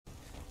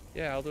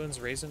Yeah, Alduin's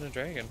raising a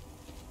dragon.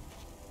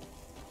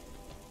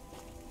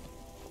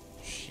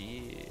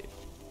 Shit.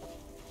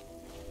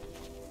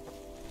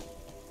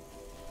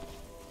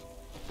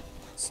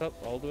 What's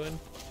up, Alduin?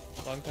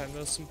 Long time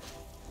no see.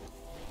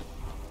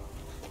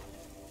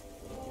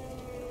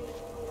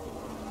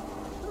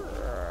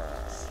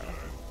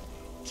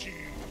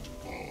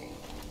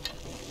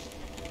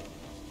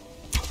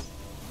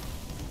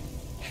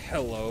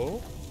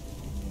 Hello?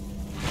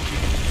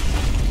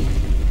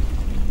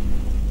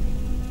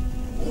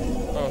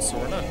 Oh, so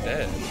we're not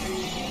dead.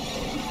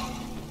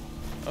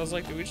 I was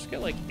like, did we just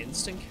get like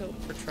instant killed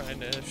for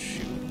trying to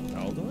shoot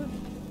Alduin?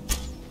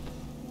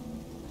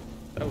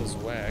 That was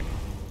whack.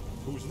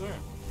 Who's there?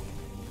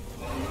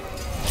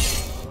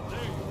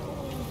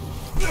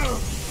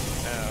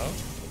 Ow.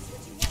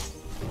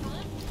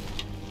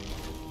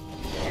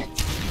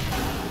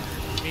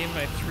 Me and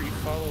my 3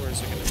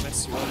 followers are gonna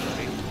mess you up,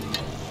 buddy.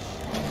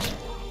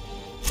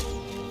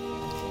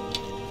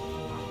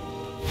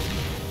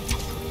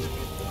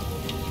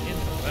 In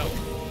the mouth.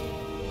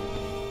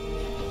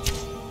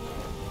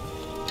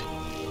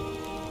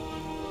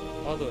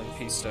 Alduin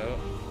pieced out.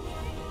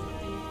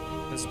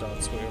 His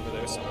dog's way over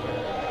there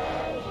somewhere.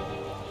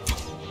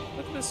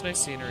 Look at this nice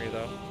scenery,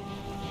 though.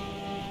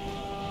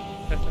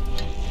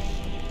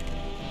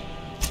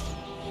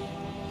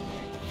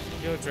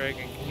 Yo,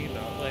 Dragon, can you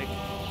not, like,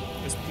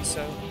 just peace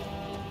out?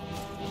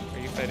 Are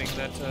you fighting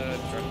that,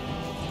 drunk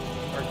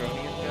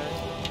Argonian guy?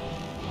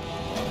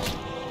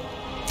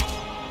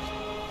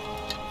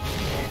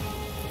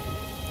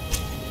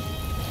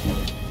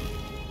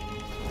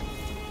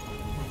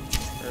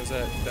 Or is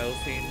that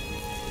Delphine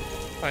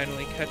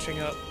finally catching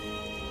up?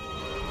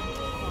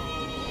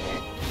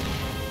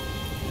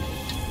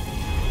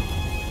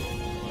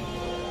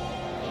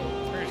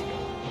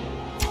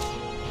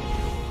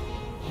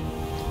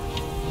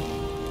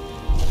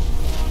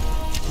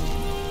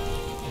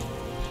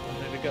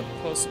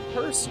 Close and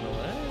personal, eh?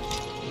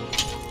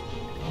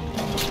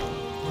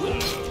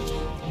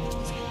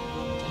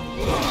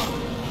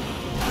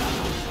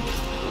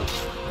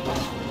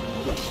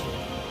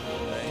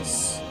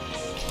 Nice.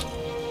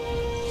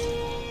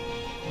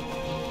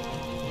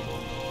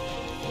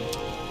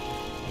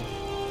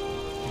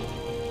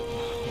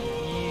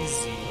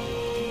 Easy,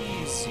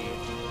 easy.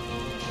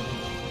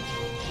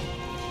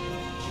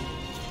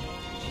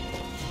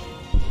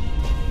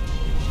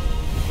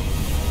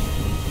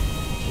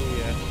 Oh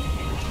yeah.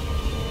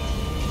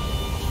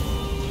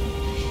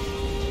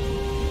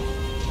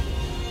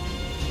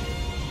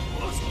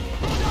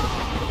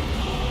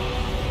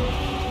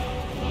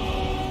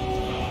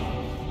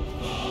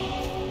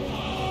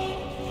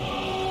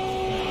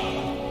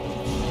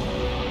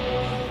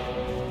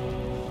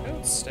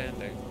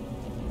 Outstanding.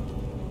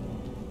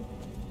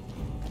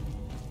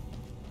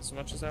 As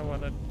much as I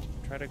want to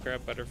try to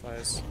grab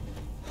butterflies,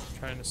 I'm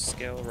trying to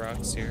scale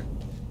rocks here.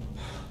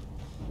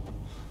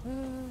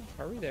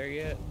 Are we there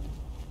yet?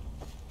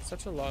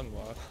 Such a long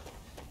walk.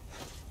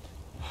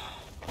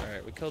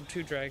 Alright, we killed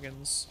 2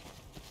 dragons.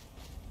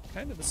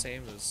 Kind of the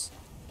same as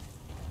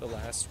the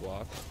last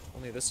walk.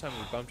 Only this time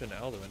we bumped into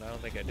Alduin. I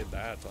don't think I did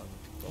that on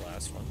the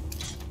last one.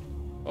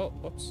 Oh,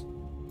 whoops.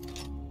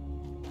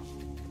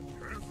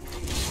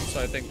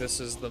 So I think this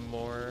is the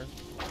more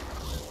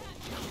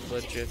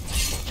legit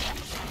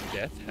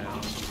Death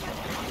Hound.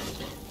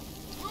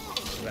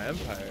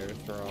 Vampire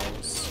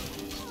thralls.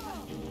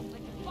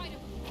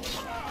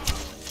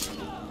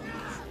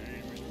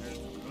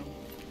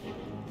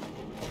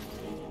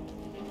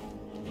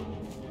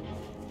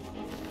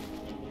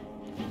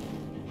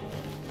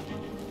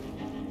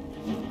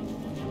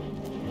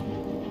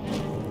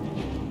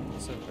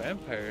 So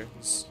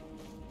vampires.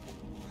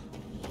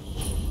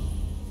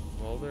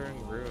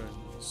 Moldering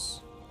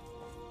ruins.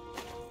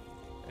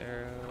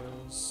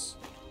 Arrows.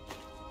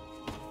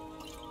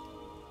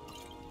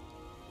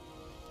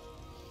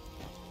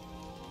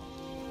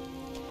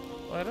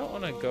 Well, I don't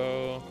want to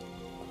go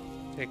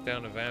take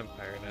down a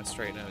vampire nest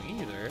right now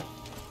either.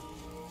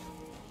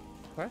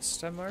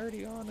 Quest? I'm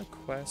already on a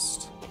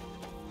quest.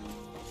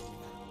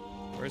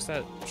 Where's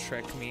that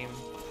Shrek meme?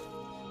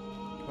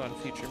 Come on,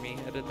 feature me.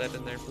 Edit that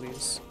in there,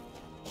 please.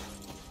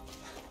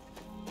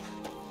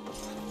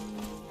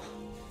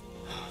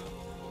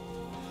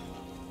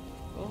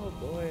 Oh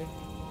boy.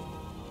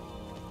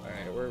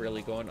 Alright, we're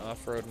really going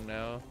off-roading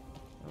now.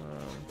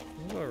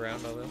 We'll go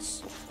around all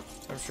this.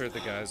 I'm sure the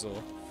guys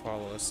will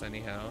follow us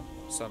anyhow,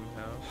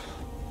 somehow.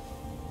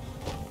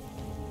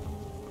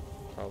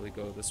 Probably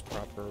go this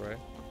proper way.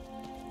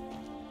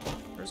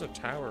 There's a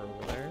tower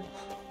over there.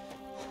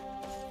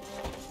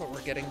 But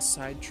we're getting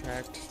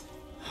sidetracked.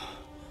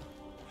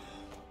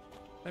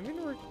 I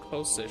mean, we're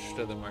close-ish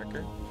to the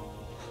marker.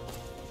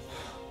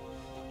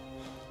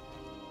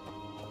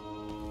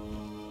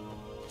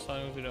 As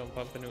long as we don't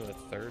bump into a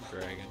 3rd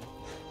dragon.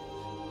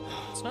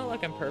 It's not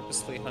like I'm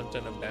purposely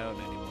hunting them down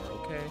anymore,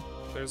 okay?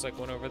 If there's like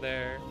one over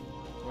there,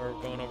 or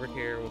we're going over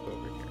here, we'll go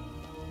over here.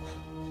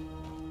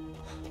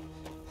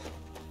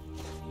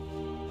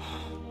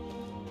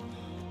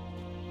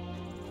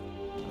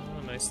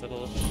 Oh, nice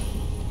little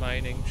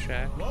mining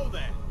shack. Hello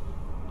there.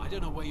 I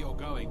don't know where you're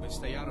going, but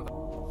stay out of it.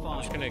 I'm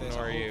just gonna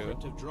ignore you.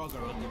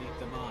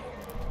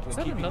 Is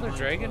that another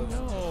dragon?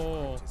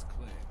 No.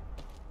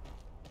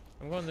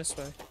 I'm going this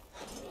way.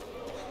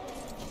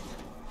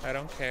 I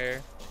don't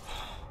care.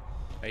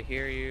 I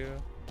hear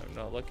you. I'm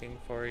not looking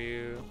for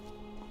you.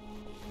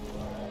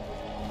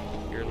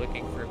 You're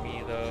looking for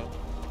me, though.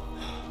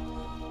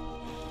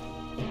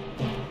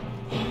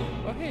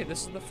 Oh, hey,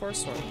 this is the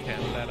Forsworn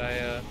camp that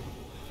I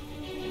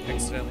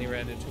accidentally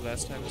ran into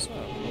last time as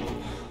well.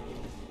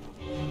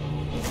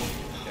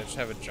 Yeah, just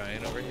have a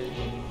giant over here.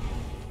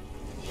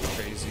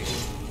 Crazy.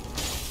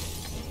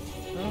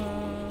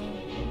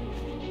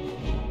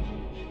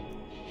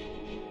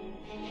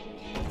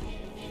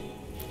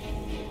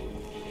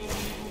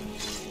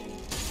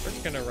 We're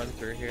just gonna run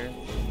through here.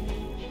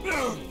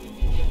 Oh,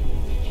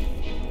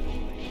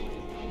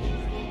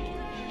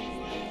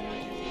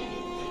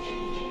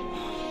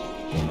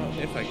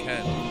 if I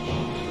can.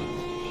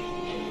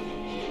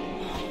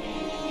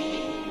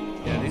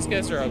 Yeah, these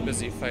guys are all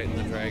busy fighting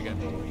the dragon.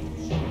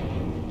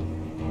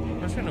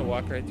 We're just gonna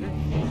walk right through.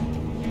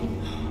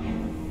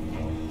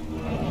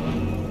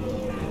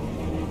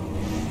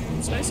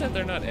 It's nice that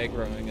they're not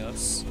aggroing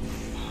us.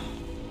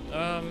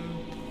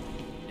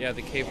 Yeah,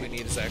 the cave we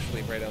need is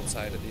actually right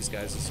outside of these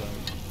guys'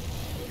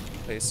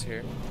 place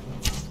here.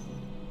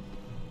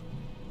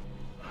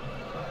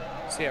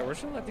 So yeah, we're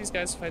just gonna let these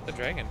guys fight the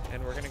dragon,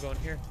 and we're gonna go in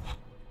here.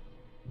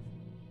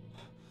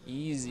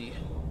 Easy.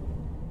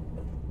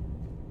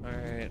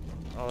 Alright,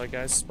 all our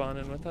guys spawn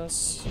in with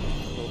us.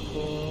 Cool,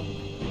 cool.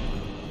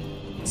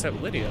 Except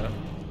Lydia.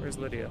 Where's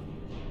Lydia?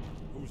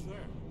 Who's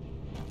there?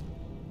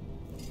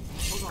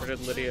 Or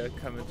did Lydia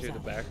come in through the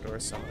back door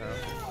somehow?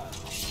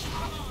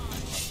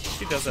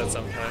 She does that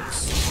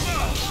sometimes.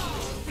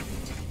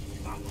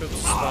 She'll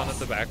just spawn at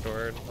the back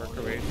door and work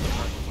her way through.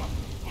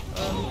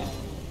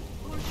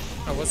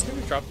 I was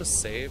gonna drop the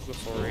save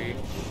before we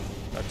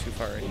got too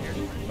far in here,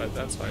 but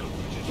that's fine.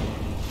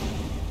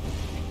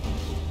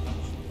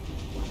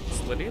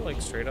 Is Lydia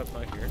like straight up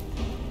not here?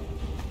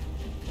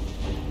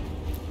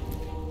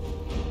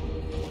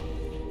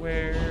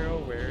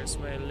 Where's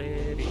my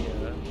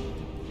Lydia?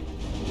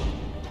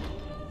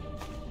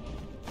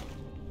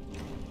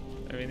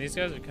 I mean, these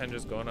guys are kind of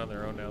just going on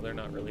their own now. They're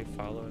not really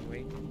following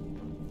me.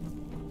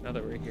 Now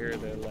that we're here,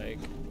 they're like,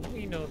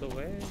 we know the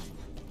way.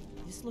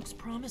 This looks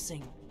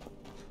promising.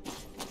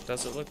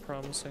 Does it look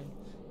promising?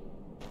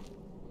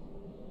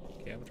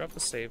 Okay, I'm gonna drop the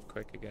save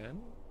quick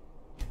again.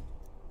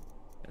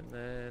 And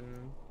then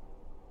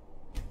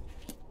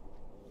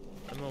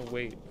I'm gonna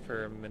wait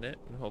for a minute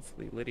and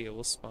hopefully Lydia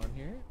will spawn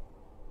here.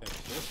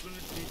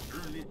 Definitely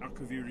early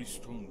Akaviri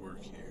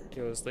stonework here.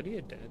 Yo, is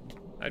Lydia dead?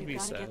 I'd be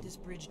sad. Get this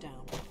bridge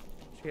down.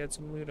 She had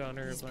some loot on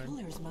her. These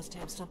pillars must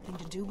have something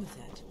to do with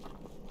it.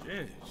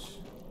 Yes,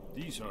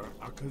 these are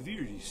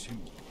Akaviri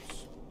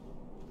symbols.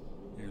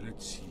 Here,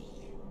 let's see.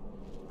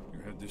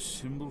 You had the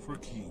symbol for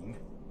king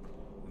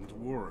and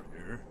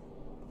warrior,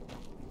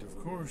 and of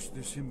course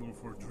the symbol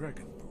for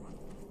dragonborn.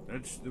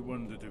 That's the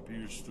one that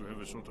appears to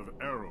have a sort of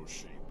arrow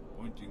shape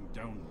pointing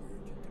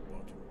downward at the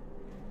bottom.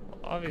 Well,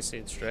 obviously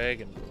it's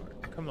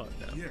dragonborn. Come on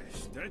now.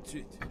 Yes, that's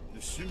it.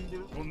 The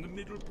symbol on the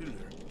middle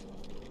pillar.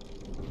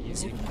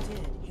 Easy. Whatever you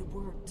did, it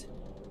worked.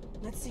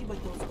 Let's see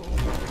what those old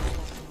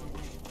left in our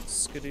way.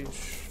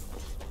 Skadoosh.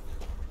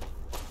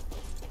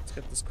 Let's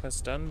get this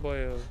quest done,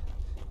 boyo.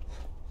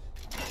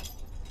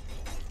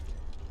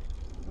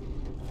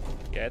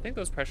 Yeah, I think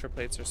those pressure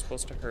plates are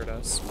supposed to hurt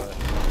us, but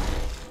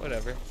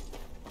whatever.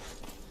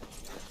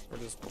 We're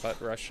just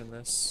butt rushing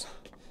this.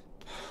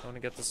 I want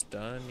to get this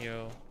done,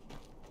 yo.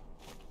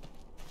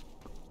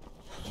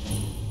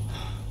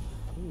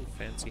 Ooh,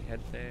 fancy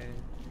head thing.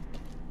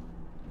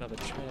 Another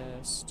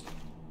chest.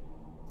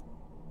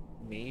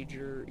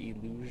 Major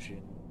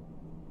illusion.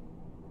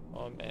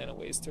 Oh man, it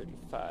weighs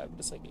 35, but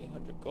it's like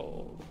 800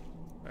 gold.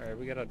 Alright,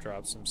 we gotta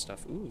drop some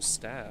stuff. Ooh,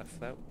 staff.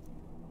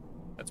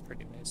 That's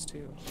pretty nice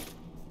too.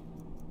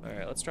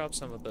 Alright, let's drop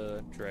some of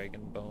the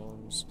dragon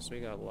bones. So we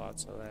got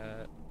lots of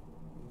that.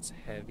 It's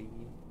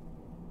heavy.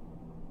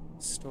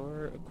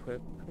 Store,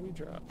 equip. How do we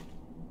drop?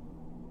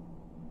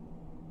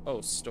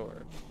 Oh,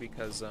 store.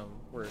 Because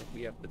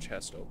we have the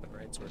chest open,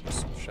 right? So we're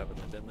just shoving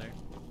it in there.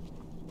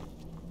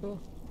 Cool.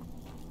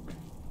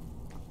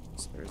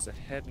 So there's a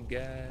head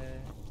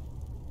guy.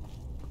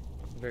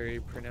 Very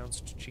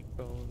pronounced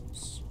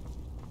cheekbones.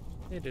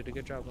 They did a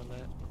good job on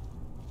that.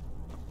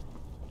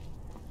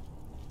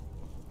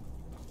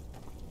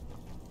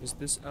 Is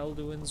this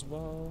Alduin's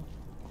wall?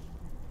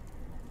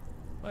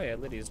 Oh yeah,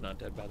 Lydia's not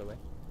dead, by the way.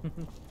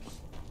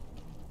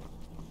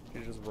 She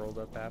just rolled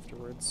up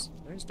afterwards.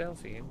 There's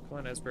Delphine. Come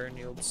on, Esper and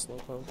yield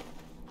Slowpoke.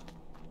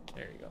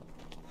 There you go.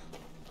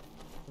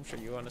 I'm sure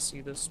you want to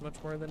see this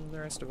much more than the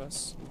rest of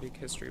us. You big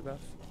history buff.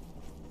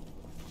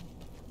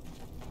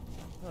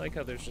 I like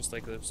how there's just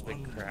like this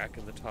big crack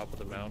in the top of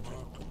the mountain.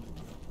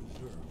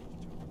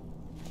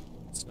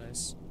 It's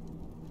nice.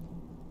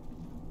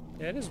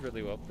 Yeah, it is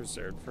really well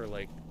preserved for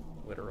like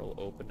literal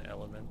open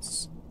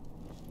elements.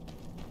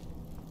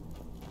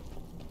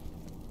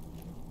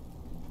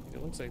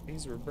 it looks like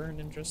these were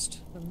burning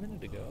just a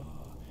minute ago.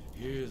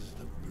 Here's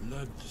the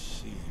blood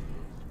seal.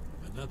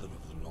 Another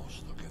of the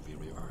lost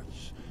Akaviri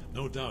arts.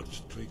 No doubt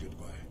it's triggered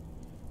by,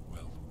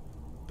 well,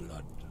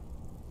 blood.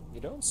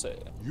 You don't say.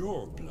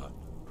 Your blood,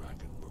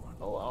 Dragonborn.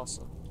 Oh,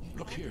 awesome.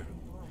 Look here.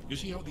 You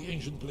see how the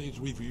ancient blades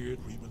revered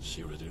Reman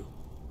Cyrodiil?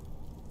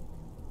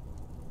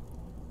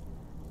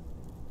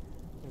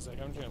 He's like,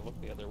 I'm just gonna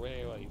look the other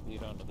way while you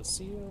lead onto the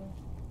seal.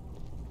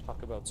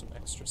 Talk about some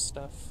extra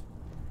stuff.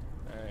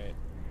 Alright.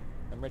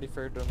 I'm ready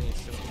for a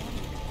donation.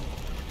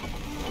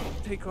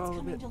 Take all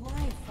of it. To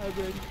life. I'm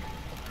ready.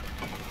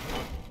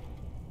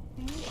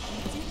 You did it.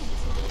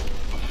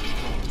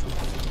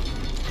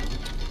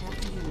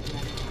 After you were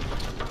left.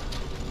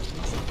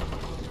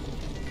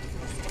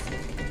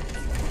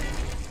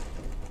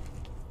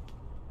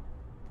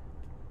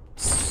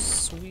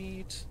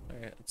 Sweet.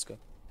 Alright, let's go.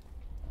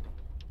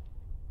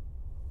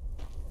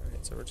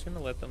 Alright, so we're just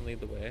gonna let them lead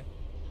the way.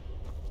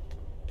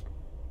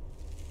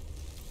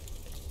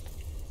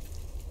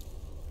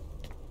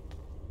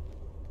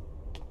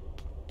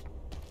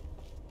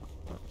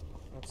 Oh,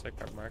 looks like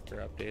our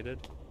marker updated.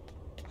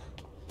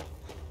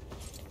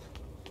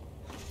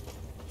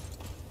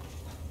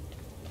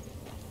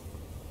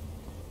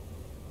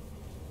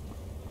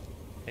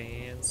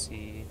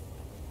 Fancy.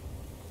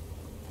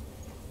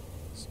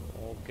 Some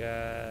old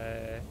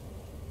guy.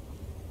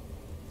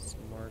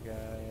 Some more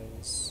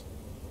guys.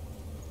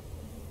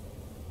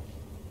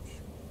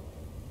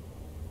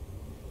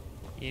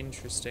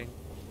 Interesting.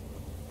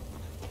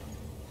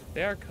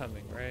 They are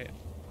coming, right?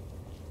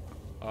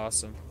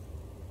 Awesome.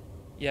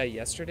 Yeah,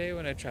 yesterday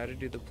when I tried to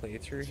do the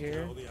playthrough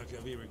here. Now the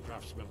Akaviri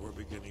craftsmen were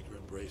beginning to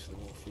embrace the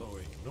more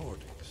flowing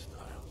Nordic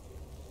style.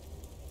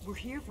 We're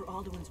here for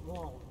Alduin's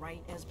wall,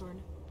 right,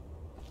 Esbern?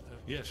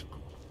 Yes, of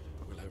course.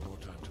 We'll have more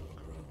time to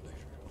look around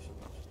later. So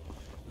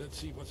let's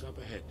see what's up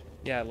ahead.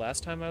 Yeah,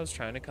 last time I was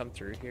trying to come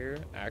through here,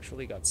 I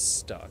actually got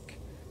stuck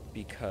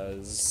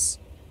because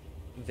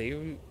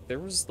there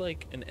was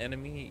like an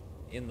enemy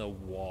in the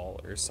wall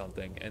or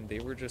something, and they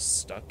were just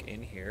stuck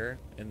in here,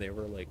 and they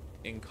were like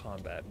in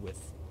combat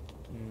with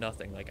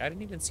nothing. Like I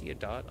didn't even see a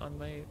dot on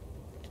my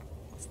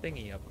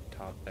thingy up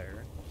top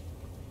there.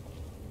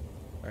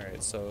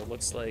 Alright, so it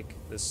looks like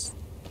this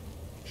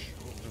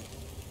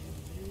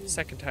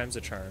second time's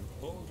a charm.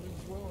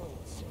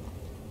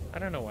 I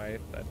don't know why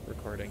that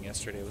recording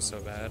yesterday was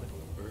so bad.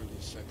 Early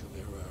second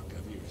era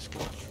Akaviri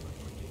sculpture.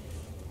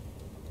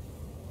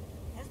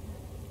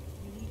 Esbern,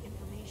 you need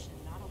information,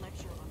 not a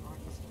lecture on art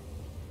history.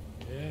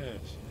 Yes,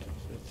 yes.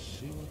 Let's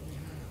see what we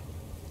have.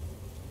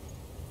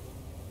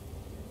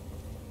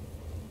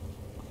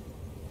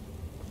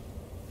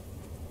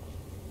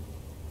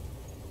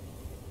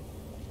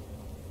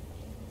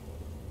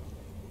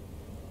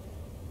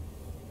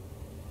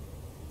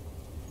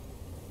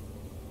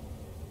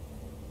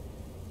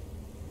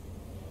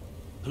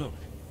 Look,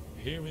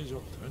 here is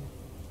Alduin.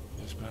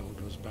 This panel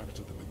goes back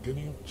to the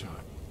beginning of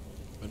time,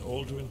 when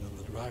Alduin and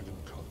the Dragon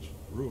Cult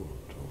ruled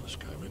over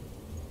Skyrim.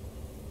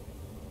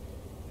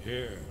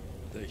 Here,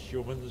 the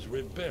humans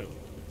rebelled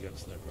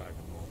against their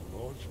dragon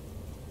overlords,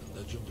 the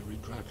legendary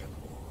Dragon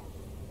War.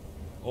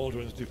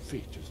 Alduin's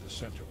defeat is the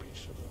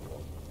centerpiece of the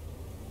war.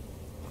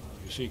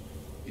 You see,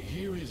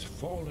 here is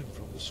falling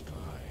from the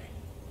sky.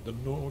 The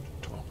Nord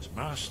Tongs,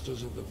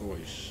 masters of the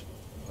voice,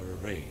 are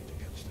arrayed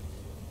against him.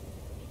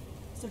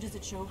 So does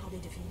it show how they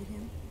defeated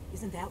him?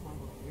 Isn't that why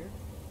we're here?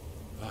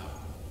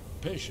 Ah,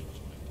 patience,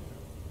 my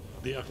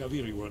dear. The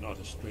Akaviri were not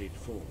a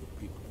straightforward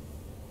people.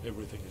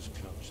 Everything is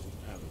couched in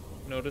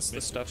allegory. Notice the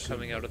mythic stuff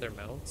coming out of their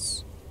symbols.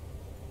 mouths.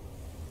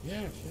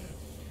 Yes, yes.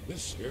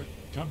 This here,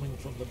 coming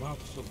from the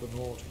mouths of the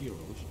Nord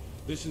heroes,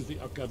 this is the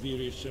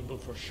Akaviri symbol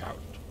for shout.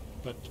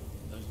 But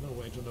there's no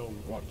way to know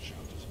what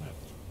shout is meant.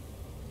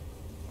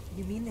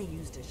 You mean they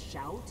used a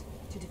shout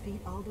to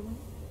defeat Alduin?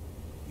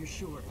 You're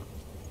sure?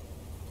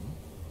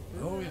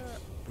 Oh, yes.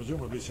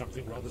 Presumably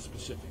something rather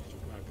specific to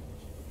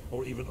dragons.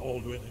 Or even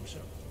Alduin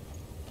himself.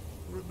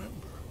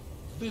 Remember,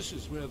 this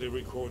is where they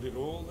recorded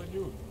all they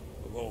knew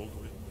of Alduin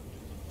and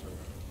his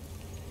terror.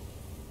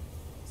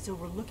 So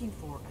we're looking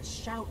for a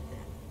shout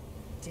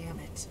then. Damn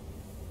it.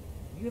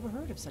 You ever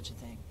heard of such a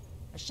thing?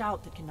 A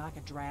shout that can knock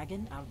a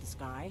dragon out of the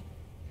sky?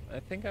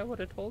 I think I would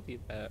have told you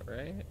that,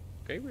 right?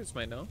 Greybeards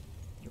might know.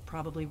 You're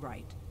probably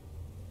right.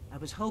 I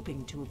was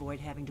hoping to avoid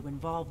having to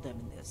involve them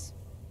in this,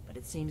 but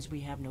it seems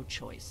we have no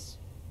choice.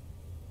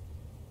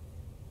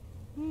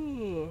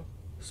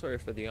 Sorry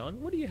for the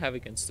yawn. What do you have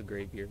against the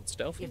Greybeards,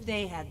 Delphi? If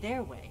they had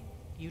their way,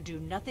 you do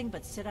nothing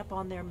but sit up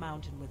on their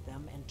mountain with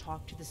them and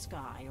talk to the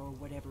sky or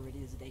whatever it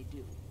is they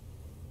do.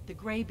 The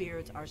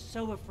Greybeards are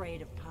so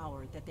afraid of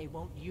power that they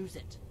won't use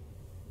it.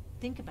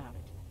 Think about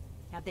it.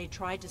 Have they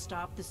tried to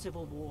stop the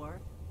Civil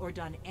War or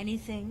done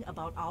anything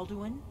about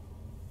Alduin?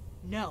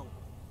 No.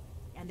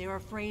 And they're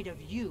afraid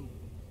of you,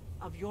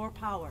 of your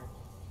power.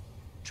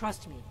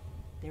 Trust me,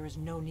 there is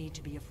no need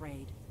to be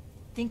afraid.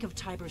 Think of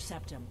Tiber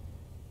Septim.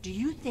 Do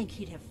you think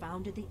he'd have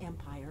founded the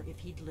Empire if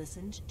he'd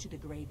listened to the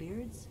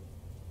Greybeards?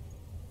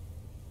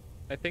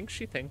 I think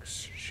she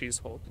thinks she's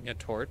holding a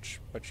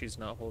torch, but she's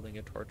not holding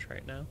a torch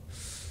right now.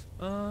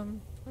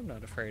 I'm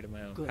not afraid of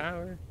my own Good.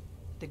 power.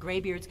 The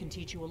Greybeards can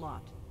teach you a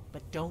lot,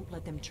 but don't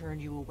let them turn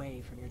you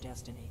away from your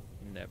destiny.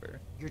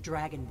 Never. You're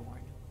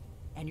Dragonborn,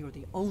 and you're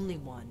the only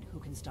one who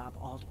can stop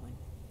Alduin.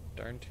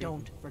 Darn tootin'.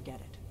 Don't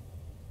forget it.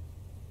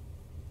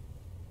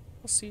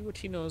 I'll see what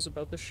he knows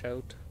about the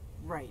shout.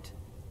 Right.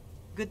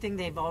 Good thing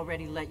they've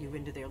already let you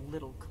into their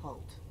little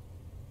cult.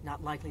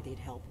 Not likely they'd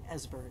help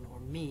Esbern or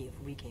me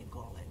if we came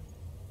calling.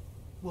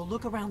 We'll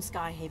look around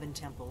Skyhaven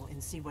Temple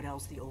and see what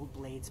else the old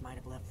blades might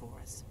have left for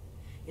us.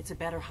 It's a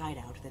better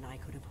hideout than I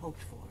could have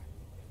hoped for.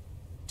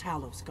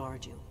 Talos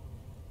guard you.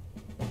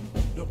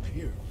 Look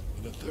here,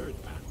 in the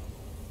third panel.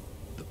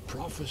 The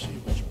prophecy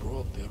which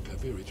brought the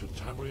Akaviri to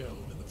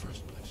Tamriel in the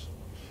first place,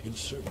 in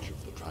search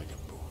of the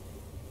Dragonborn.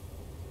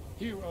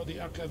 Here are the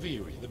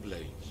Akaviri, the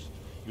blades.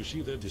 You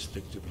see their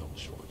distinctive long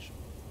swords.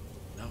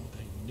 Now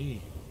they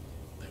need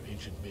their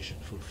ancient mission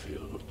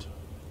fulfilled,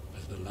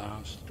 as the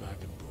last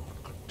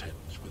Dragonborn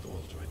contends with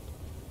Alduin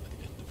at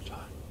the end of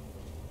time.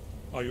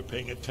 Are you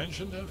paying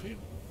attention, Delphine?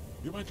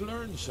 You might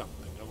learn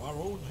something of our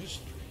own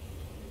history.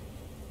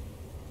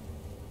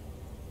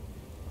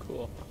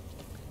 Cool.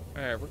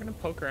 Alright, we're gonna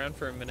poke around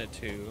for a minute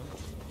too.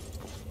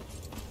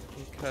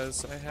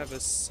 Because I have a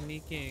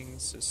sneaking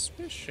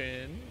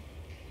suspicion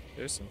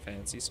there's some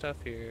fancy stuff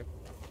here.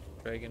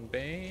 Dragon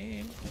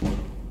Bane,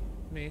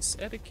 Mace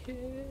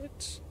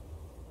Etiquette,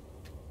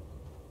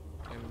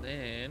 and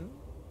then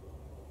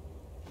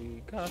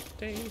we got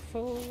a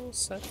full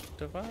set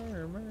of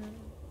armor.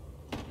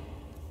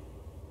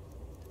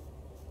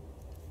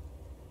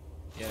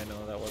 Yeah, I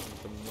know that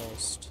wasn't the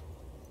most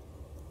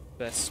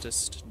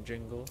bestest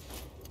jingle.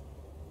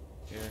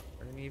 Here,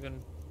 we're gonna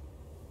even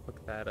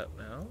hook that up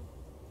now.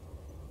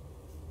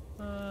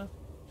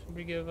 Should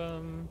we give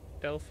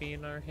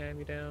Delphine our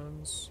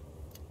hand-me-downs?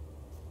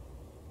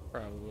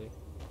 Probably.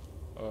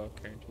 Oh,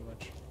 caring too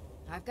much.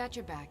 I've got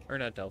your back. Or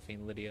not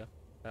Delphine, Lydia.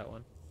 That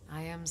one.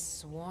 I am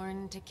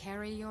sworn to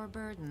carry your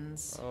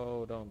burdens.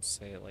 Oh, don't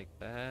say it like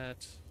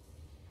that.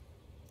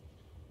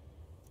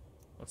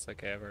 Looks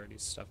like I've already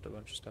stuffed a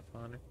bunch of stuff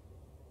on her.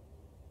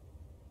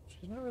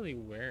 She's not really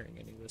wearing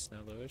any of this now,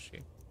 though, is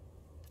she?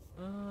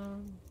 I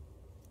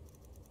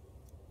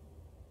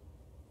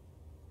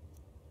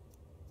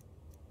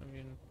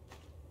mean,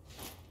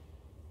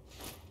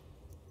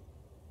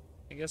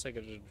 I guess I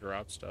could just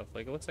drop stuff.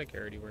 Like, it looks like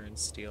you're already wearing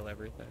steel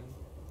everything.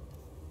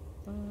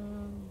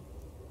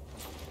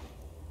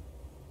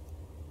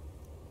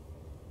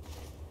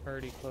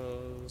 Party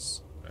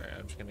clothes. Alright,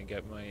 I'm just gonna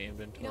get my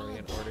inventory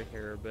in order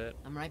here a bit.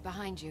 I'm right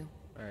behind you.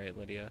 Alright,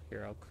 Lydia,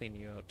 here, I'll clean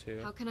you out too.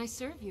 How can I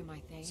serve you, my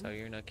thing? So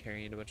you're not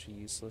carrying a bunch of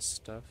useless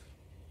stuff.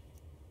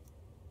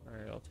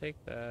 Alright, I'll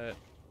take that.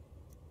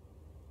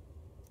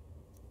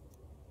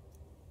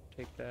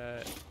 Take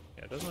that.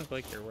 Yeah, it doesn't look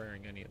like you're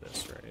wearing any of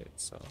this, right?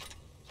 So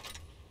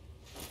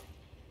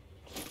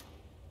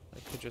I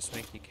could just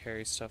make you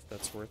carry stuff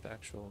that's worth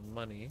actual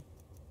money.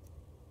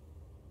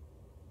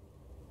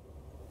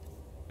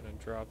 Gonna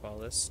drop all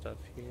this stuff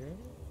here.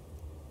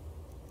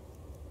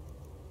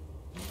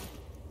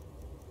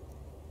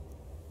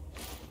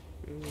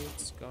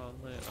 Boots,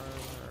 gauntlet,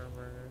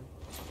 armor,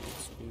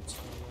 boots,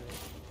 helmet.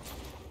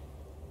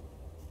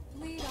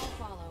 Lead,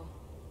 I'll follow.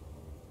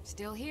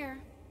 Still here.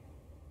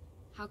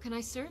 How can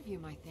I serve you,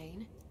 my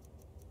Thane?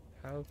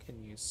 How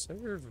can you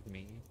serve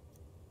me?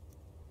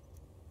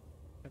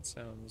 That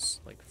sounds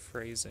like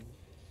phrasing.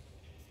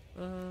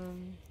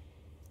 Man,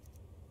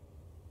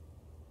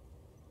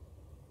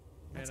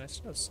 I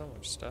still have so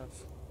much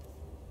stuff.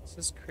 This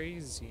is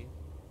crazy.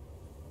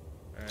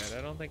 Alright,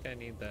 I don't think I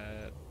need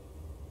that.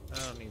 I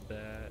don't need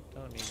that.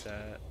 Don't need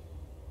that.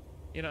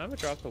 You know, I'm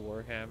gonna drop the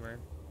Warhammer.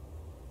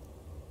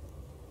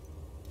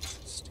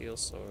 Steel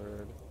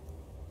sword.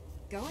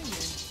 Going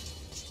in.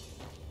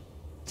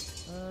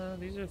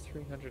 These are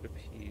 300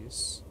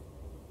 apiece.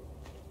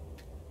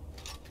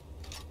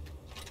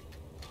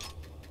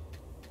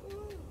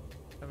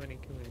 How many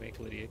can we make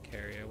Lydia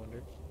carry, I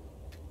wonder?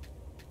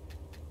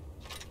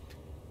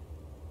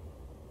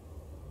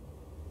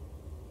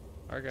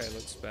 Our guy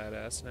looks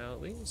badass now,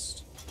 at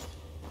least.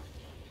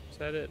 Is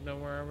that it? No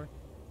more armor?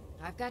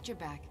 I've got your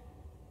back.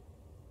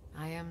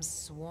 I am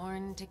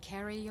sworn to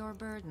carry your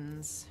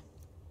burdens.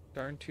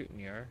 Darn tootin'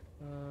 you are.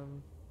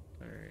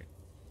 Alright.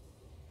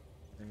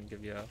 I'm gonna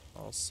give you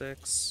all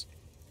 6.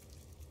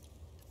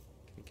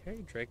 Can you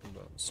carry Dragon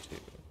Bones, too?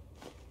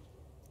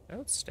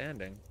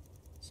 Outstanding.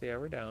 So yeah,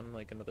 we're down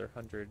like another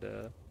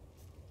 100,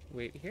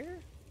 weight here?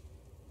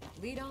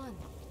 Lead on.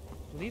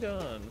 Lead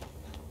on.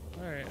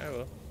 Alright, I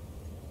will.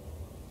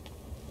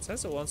 It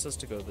says it wants us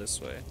to go this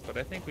way, but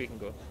I think we can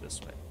go this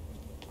way.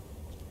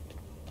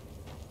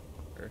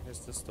 Or is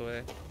this the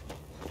way?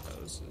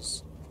 No, this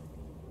is...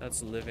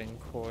 That's living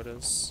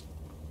quarters.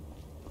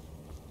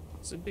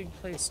 It's a big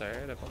place,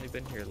 alright? I've only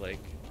been here,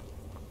 like,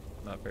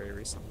 not very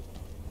recently.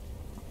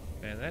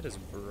 Man, that is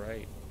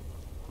bright.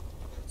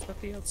 It's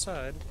not the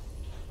outside.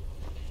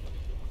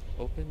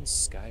 Open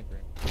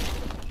Skyrim.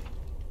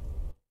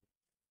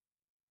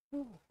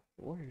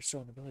 The warrior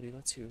stone ability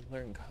lets you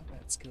learn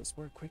combat skills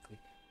more quickly.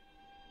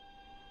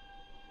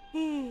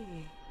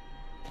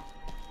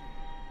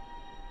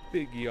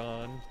 Big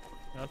yawn.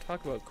 Now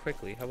talk about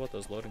quickly. How about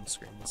those loading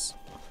screens?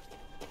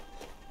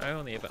 I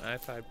only have an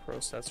i5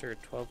 processor,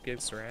 12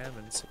 gigs RAM,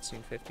 and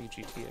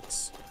 1650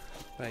 GTX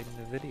by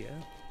NVIDIA.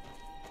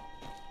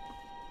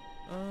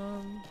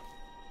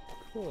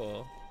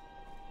 Cool.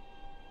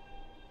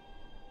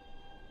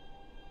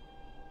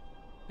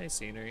 Nice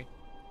scenery.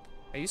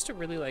 I used to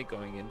really like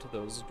going into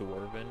those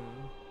dwarven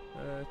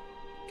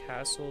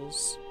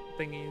castles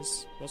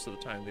thingies. Most of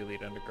the time they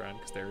lead underground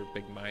because they're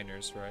big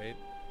miners, right?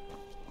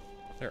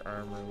 Their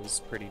armor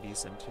was pretty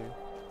decent too.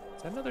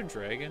 Is that another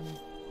dragon?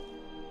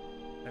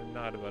 I'm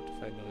not about to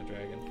fight another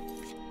dragon.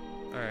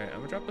 Alright, I'm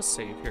gonna drop a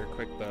save here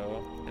quick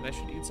though, and I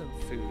should eat some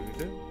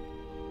food.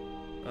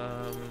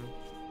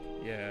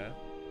 Yeah.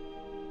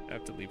 I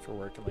have to leave for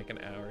work in like an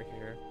hour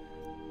here.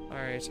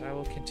 Alright, I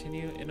will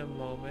continue in a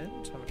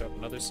moment. I'm gonna drop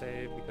another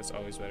save because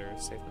always better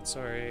safe than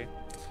sorry.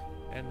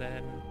 And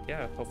then,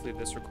 yeah, hopefully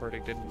this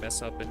recording didn't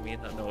mess up and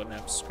mean that no one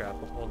have to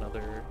scrap a whole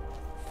nother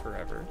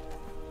forever.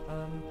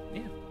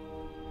 Yeah.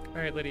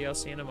 Alright, Lydia, I'll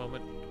see you in a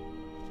moment.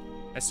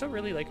 I still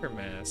really like her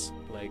mask,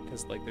 like,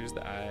 cause like there's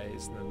the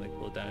eyes, and then like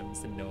little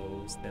diamonds, the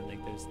nose, and then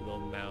like there's the little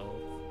mouth.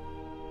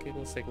 It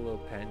looks like a little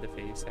panda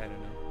face, I don't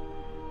know.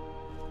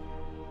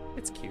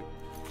 It's cute.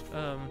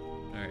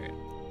 Alright.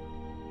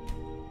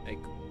 I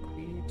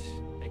quit,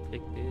 I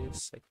click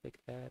this, I click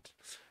that.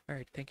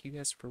 Alright, thank you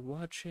guys for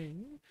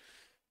watching,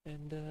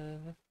 and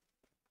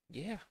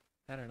yeah,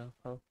 I don't know,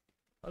 I'll,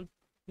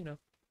 you know,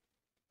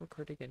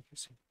 record again here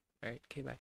soon. Alright, okay, bye.